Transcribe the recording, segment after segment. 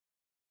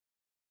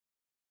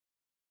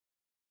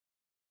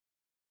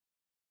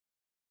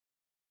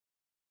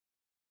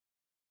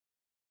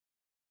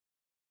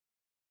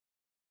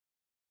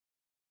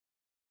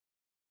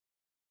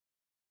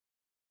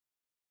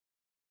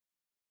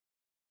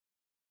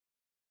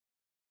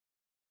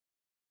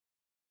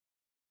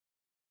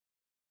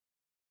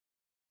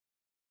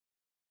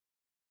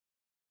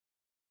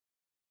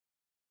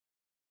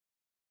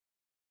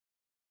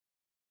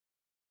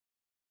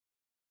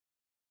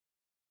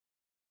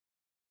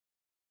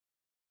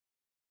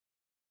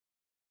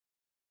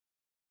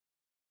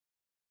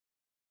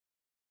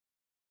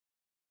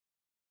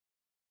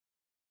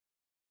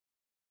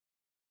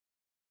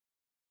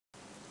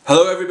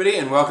Hello everybody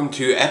and welcome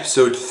to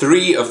episode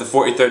 3 of the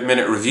 43rd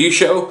Minute Review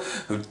Show.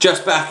 I'm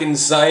just back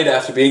inside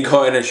after being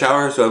caught in a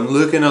shower, so I'm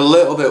looking a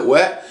little bit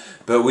wet,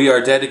 but we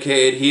are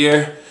dedicated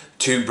here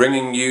to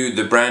bringing you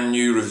the brand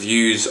new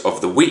reviews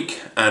of the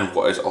week and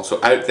what is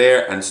also out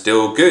there and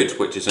still good,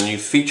 which is a new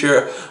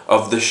feature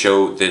of the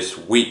show this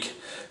week.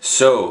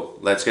 So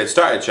let's get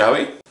started, shall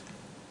we?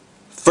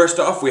 First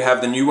off, we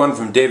have the new one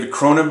from David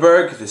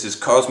Cronenberg. This is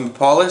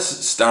Cosmopolis,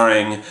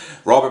 starring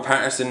Robert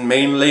Pattinson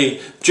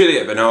mainly,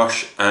 Juliette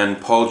Binoche and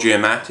Paul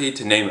Giamatti,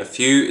 to name a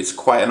few. It's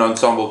quite an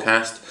ensemble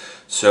cast,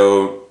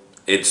 so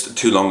it's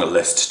too long a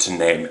list to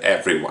name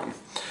everyone.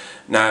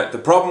 Now, the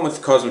problem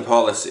with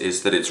Cosmopolis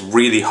is that it's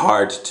really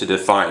hard to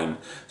define,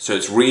 so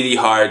it's really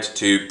hard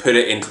to put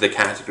it into the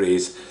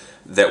categories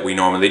that we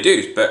normally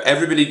do. But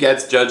everybody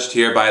gets judged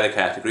here by the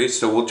categories,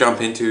 so we'll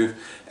jump into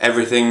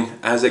everything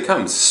as it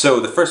comes. So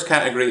the first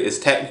category is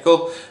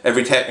technical.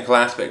 Every technical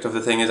aspect of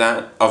the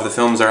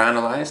films are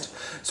analysed.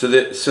 So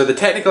the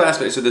technical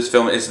aspects of this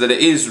film is that it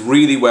is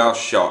really well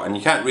shot, and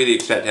you can't really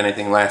expect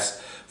anything less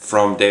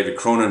from David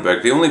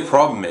Cronenberg. The only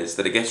problem is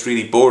that it gets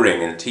really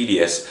boring and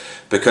tedious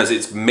because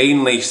it's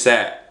mainly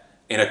set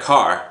in a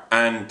car,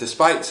 and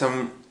despite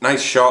some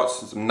nice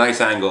shots and some nice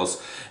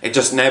angles, it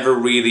just never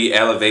really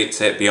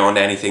elevates it beyond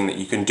anything that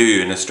you can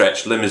do in a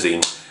stretched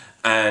limousine.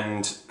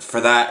 And for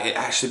that, it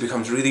actually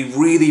becomes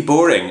really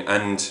boring,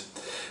 and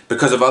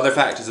because of other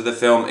factors of the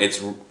film,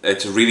 it's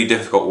a really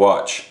difficult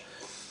watch.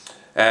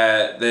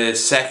 The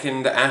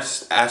second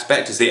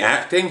aspect is the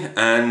acting,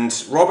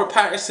 and Robert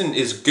Pattinson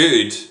is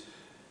good.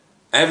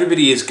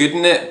 Everybody is good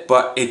in it,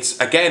 but it's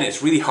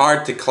really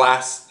hard to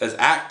class as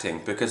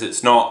acting because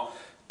it's not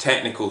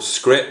technical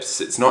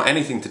scripts, it's not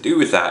anything to do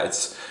with that.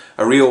 It's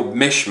a real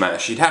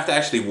mishmash. You'd have to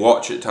actually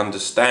watch it to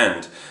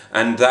understand,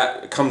 and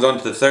that comes on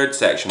to the third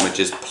section, which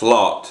is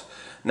plot.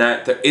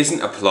 Now, there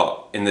isn't a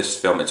plot in this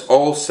film. It's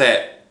all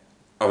set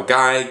of a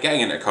guy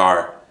getting in a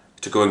car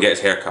to go and get his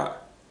hair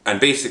cut,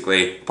 and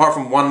basically, apart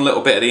from one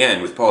little bit at the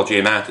end with Paul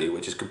Giamatti,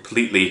 which is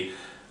completely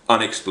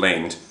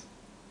unexplained,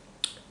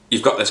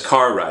 you've got this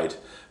car ride,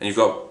 and you've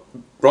got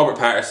Robert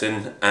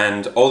Pattinson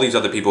and all these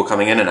other people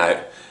coming in and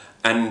out,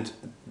 and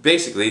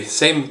basically,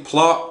 same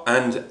plot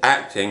and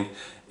acting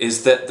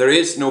is that there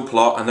is no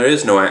plot and there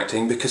is no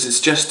acting because it's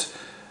just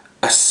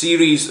a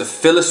series of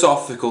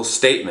philosophical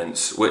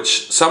statements,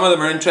 which some of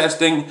them are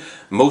interesting,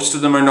 most of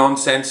them are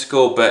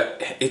nonsensical,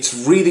 but it's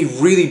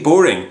really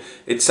boring.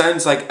 It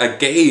sounds like a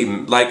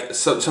game, like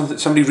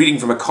somebody reading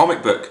from a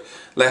comic book,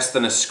 less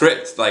than a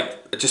script,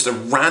 like just a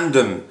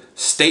random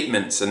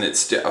statements, and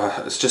it's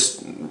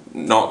just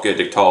not good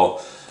at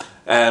all.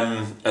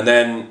 And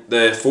then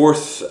the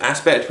fourth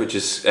aspect, which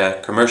is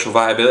commercial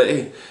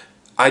viability.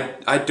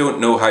 I don't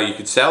know how you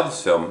could sell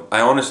this film.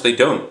 I honestly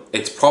don't.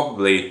 It's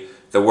probably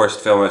the worst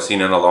film I've seen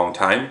in a long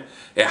time.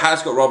 It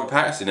has got Robert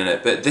Pattinson in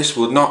it, but this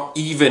will not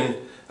even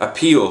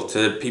appeal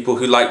to people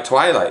who like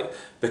Twilight,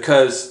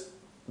 because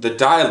the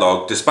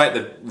dialogue, despite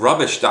the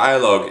rubbish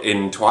dialogue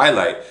in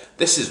Twilight,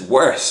 this is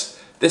worse.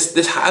 This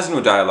has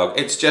no dialogue.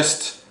 It's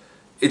just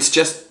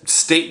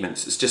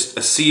statements. It's just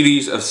a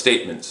series of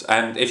statements,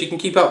 and if you can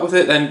keep up with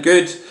it, then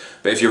good.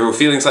 But if you're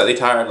feeling slightly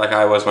tired, like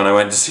I was when I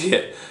went to see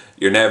it,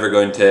 you're never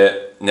going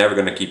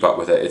to keep up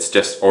with it. It's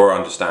just, or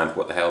understand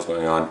what the hell's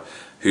going on.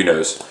 Who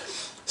knows?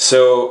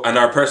 So, and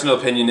our personal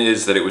opinion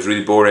is that it was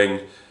really boring,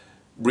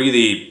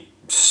 really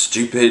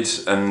stupid,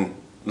 and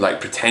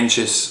like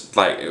pretentious.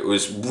 Like, it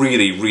was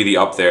really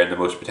up there in the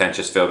most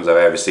pretentious films I've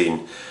ever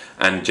seen.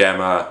 And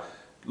Gemma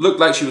looked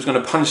like she was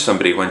going to punch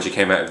somebody when she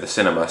came out of the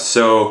cinema.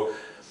 So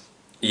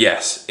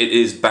yes, it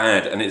is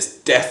bad, and it's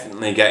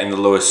definitely getting the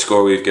lowest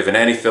score we've given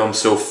any film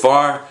so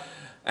far.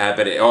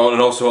 But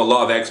and also a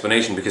lot of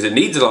explanation, because it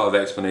needs a lot of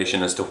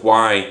explanation as to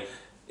why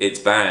it's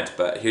bad.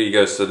 But here you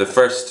go. So the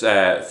first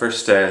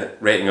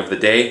rating of the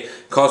day,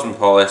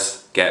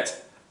 Cosmopolis gets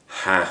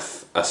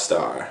half a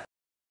star.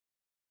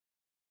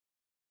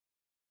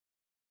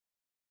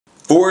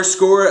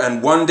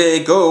 401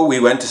 days ago, we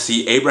went to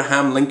see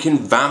Abraham Lincoln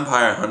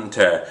Vampire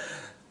Hunter,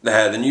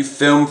 the new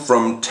film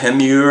from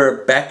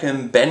Timur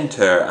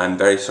Bekmambetov. I'm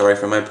very sorry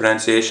for my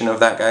pronunciation of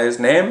that guy's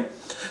name.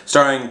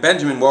 Starring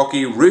Benjamin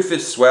Walkie,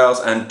 Rufus Swells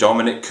and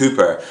Dominic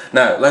Cooper.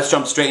 Now, let's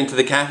jump straight into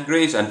the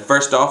categories, and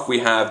first off we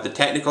have the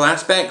technical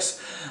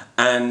aspects,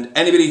 and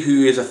anybody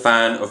who is a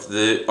fan of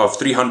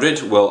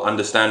 300 will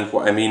understand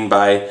what I mean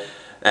by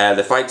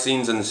the fight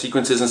scenes and the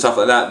sequences and stuff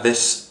like that.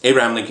 This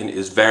Abraham Lincoln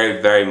is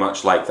very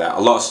much like that.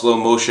 A lot of slow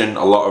motion,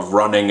 a lot of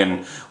running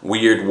and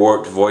weird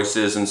warped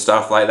voices and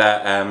stuff like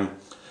that.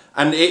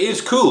 And it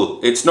is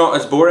cool. It's not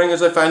as boring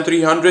as I found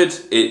 300.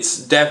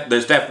 There's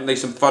definitely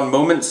some fun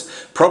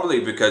moments, probably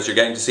because you're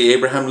getting to see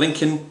Abraham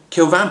Lincoln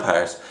kill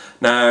vampires.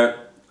 Now,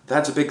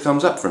 that's a big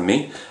thumbs up from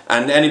me,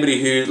 and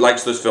anybody who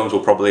likes those films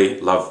will probably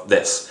love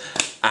this.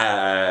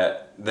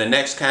 The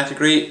next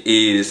category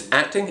is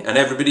acting, and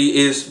everybody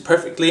is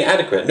perfectly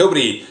adequate.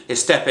 Nobody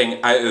is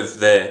stepping out of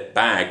the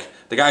bag.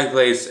 The guy who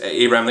plays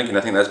Abraham Lincoln,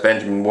 I think that's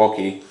Benjamin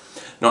Walkie,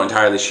 not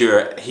entirely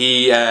sure.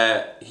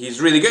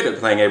 He's really good at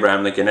playing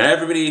Abraham Lincoln, and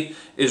everybody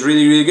is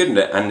really good in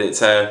it. And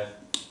it's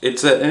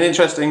it's an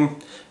interesting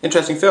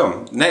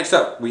film. Next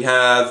up, we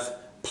have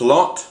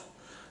plot.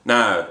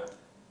 Now,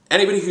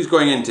 anybody who's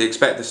going in to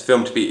expect this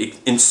film to be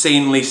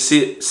insanely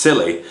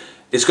silly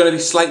is going to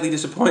be slightly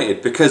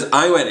disappointed, because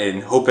I went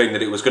in hoping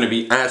that it was going to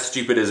be as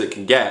stupid as it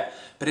can get,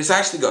 but it's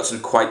actually got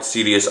some quite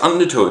serious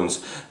undertones,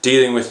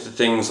 dealing with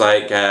things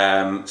like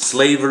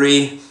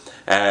slavery,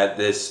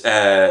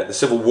 the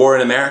Civil War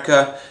in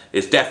America.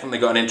 It's definitely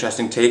got an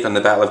interesting take on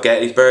the Battle of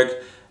Gettysburg,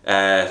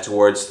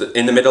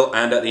 in the middle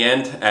and at the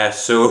end.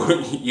 So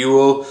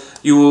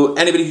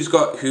anybody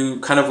who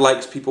kind of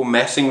likes people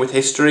messing with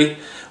history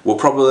will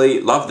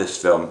probably love this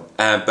film.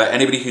 But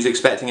anybody who's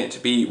expecting it to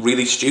be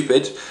really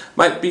stupid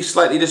might be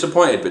slightly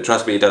disappointed, but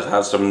trust me, it does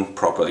have some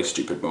properly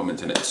stupid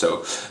moments in it,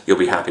 so you'll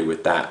be happy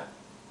with that.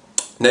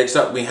 Next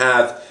up, we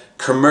have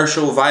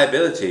commercial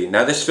viability.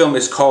 Now, this film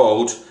is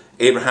called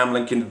Abraham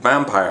Lincoln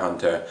Vampire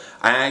Hunter.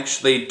 I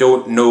actually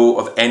don't know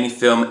of any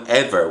film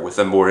ever with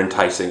a more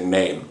enticing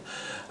name.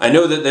 I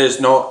know that there's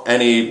not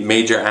any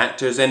major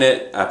actors in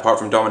it, apart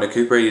from Dominic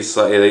Cooper. He's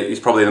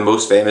probably the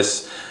most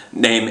famous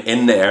name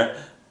in there,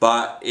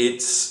 but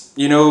it's,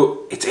 you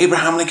know, it's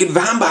Abraham Lincoln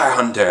Vampire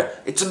Hunter.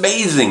 It's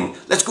amazing.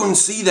 Let's go and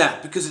see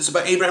that, because it's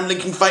about Abraham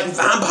Lincoln fighting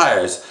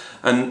vampires.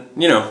 And,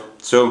 you know,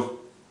 so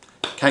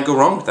can't go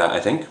wrong with that, I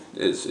think.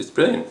 It's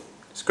brilliant.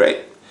 It's great.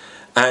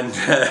 And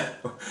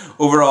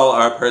overall,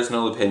 our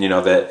personal opinion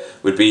of it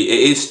would be,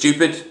 it is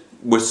stupid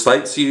with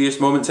slight serious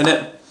moments in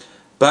it,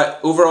 but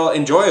overall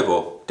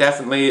enjoyable.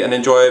 Definitely an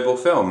enjoyable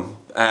film.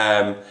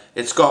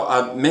 It's got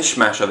a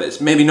mishmash of it.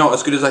 It's maybe not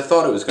as good as I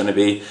thought it was going to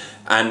be,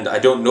 and I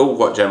don't know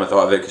what Gemma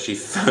thought of it, because she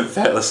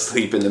fell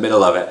asleep in the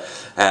middle of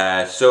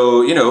it.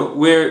 So, you know,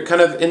 we're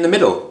kind of in the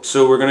middle.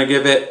 So we're going to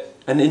give it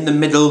an in the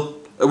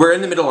middle. We're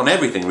in the middle on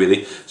everything,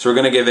 really. So we're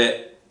going to give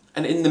it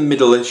an in the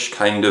middle-ish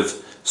kind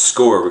of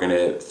score. We're going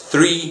to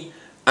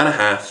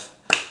 3.5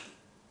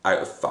 out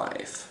of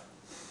 5.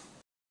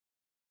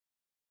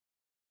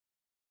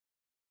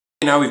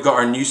 Now we've got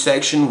our new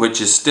section,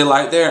 which is still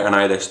out there and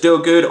either still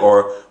good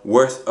or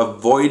worth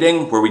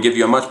avoiding, where we give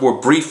you a much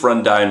more brief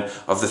rundown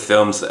of the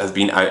films that have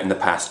been out in the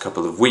past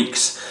couple of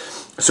weeks.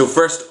 So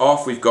first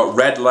off, we've got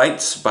Red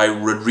Lights by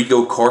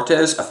Rodrigo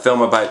Cortés, a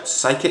film about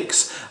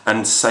psychics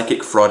and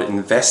psychic fraud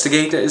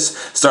investigators,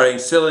 starring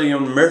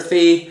Cillian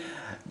Murphy,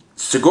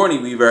 Sigourney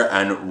Weaver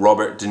and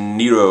Robert De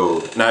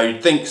Niro. Now,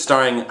 you'd think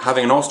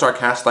having an all-star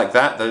cast like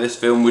that this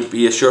film would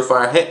be a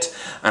surefire hit,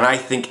 and I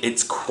think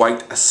it's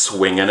quite a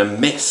swing and a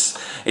miss.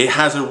 It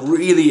has a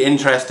really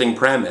interesting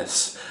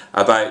premise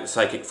about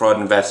psychic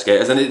fraud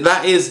investigators, and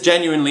that is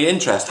genuinely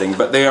interesting,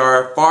 but there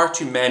are far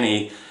too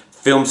many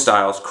film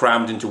styles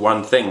crammed into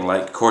one thing.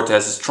 Like,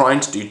 Cortés is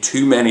trying to do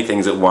too many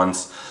things at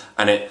once,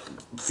 and it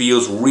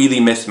feels really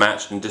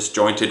mismatched and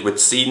disjointed, with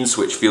scenes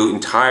which feel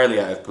entirely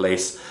out of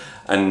place,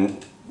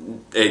 and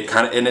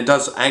it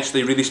does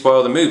actually really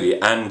spoil the movie.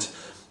 And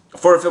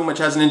for a film which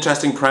has an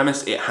interesting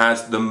premise, it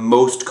has the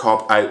most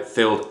cop-out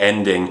filled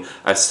ending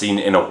I've seen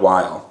in a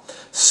while.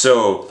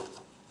 So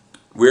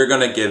we're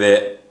gonna give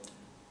it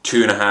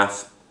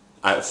 2.5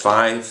 out of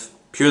 5,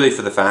 purely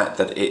for the fact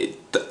that it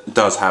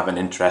does have an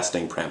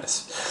interesting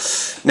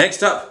premise.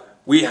 Next up,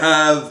 we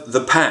have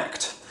The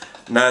Pact.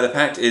 Now, The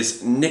Pact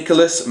is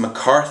Nicholas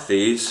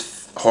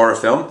McCarthy's horror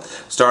film,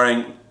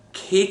 starring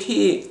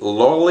Katie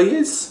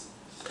Lawless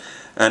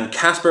and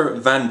Casper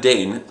Van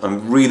Dien.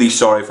 I'm really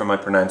sorry for my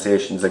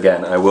pronunciations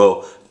again. I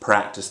will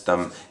practice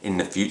them in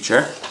the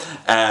future.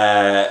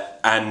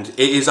 And it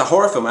is a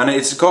horror film, and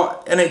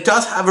it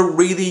does have a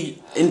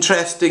really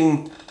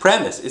interesting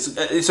premise.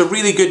 It's a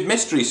really good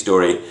mystery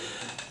story.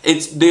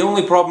 The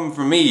only problem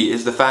for me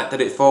is the fact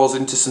that it falls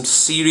into some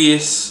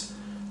serious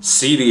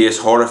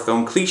horror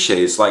film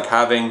cliches, like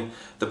having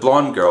the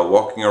blonde girl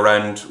walking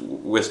around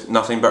with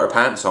nothing but her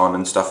pants on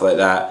and stuff like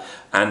that,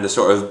 and the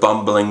sort of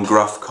bumbling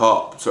gruff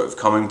cop sort of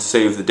coming to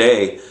save the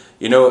day.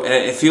 You know, and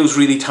it feels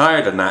really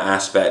tired in that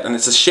aspect, and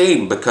it's a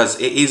shame, because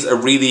it is a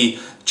really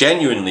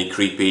genuinely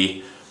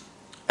creepy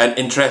and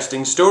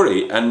interesting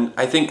story, and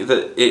I think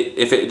that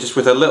if it just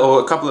with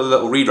a couple of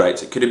little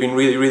rewrites, it could have been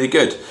really, really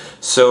good.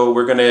 So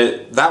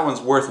that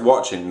one's worth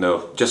watching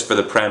though, just for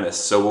the premise.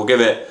 So we'll give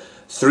it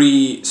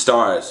 3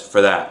 stars for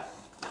that.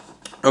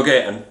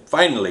 Okay, and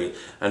finally,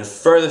 and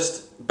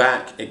furthest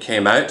back it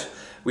came out,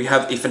 we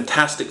have A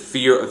Fantastic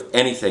Fear of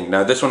Anything.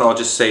 Now, this one I'll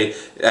just say,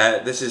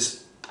 this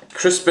is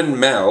Crispin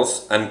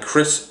Mells and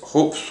Chris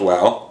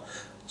Hopewell,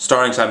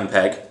 starring Simon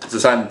Pegg. It's a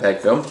Simon Pegg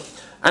film,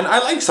 and I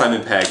like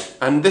Simon Pegg,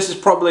 and this is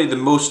probably the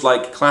most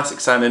like classic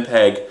Simon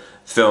Pegg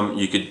film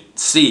you could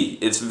see.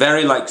 It's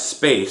very like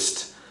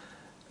spaced,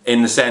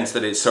 in the sense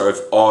that it's sort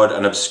of odd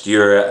and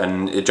obscure,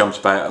 and it jumps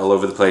about all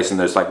over the place, and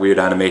there's like weird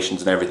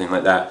animations and everything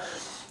like that.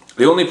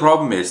 The only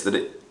problem is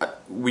that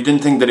we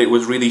didn't think that it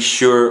was really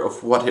sure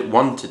of what it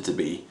wanted to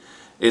be.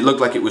 It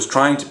looked like it was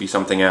trying to be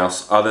something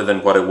else other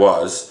than what it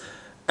was,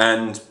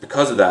 and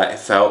because of that it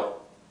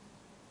felt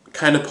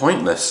kind of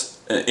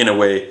pointless in a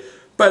way.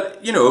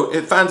 But, you know,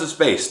 fans of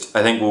Spaced,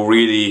 I think, will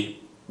really,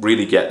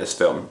 really get this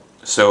film.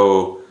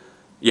 So,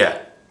 yeah,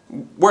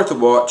 worth a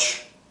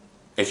watch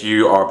if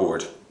you are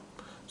bored.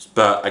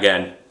 But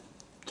again,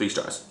 3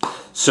 stars.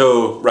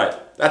 So, right,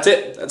 that's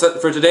it. That's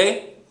it for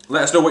today.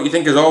 Let us know what you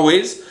think, as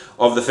always,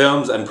 of the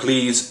films, and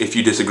please, if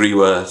you disagree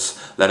with us,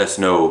 let us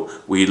know.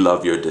 We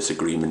love your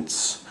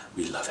disagreements.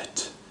 We love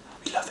it.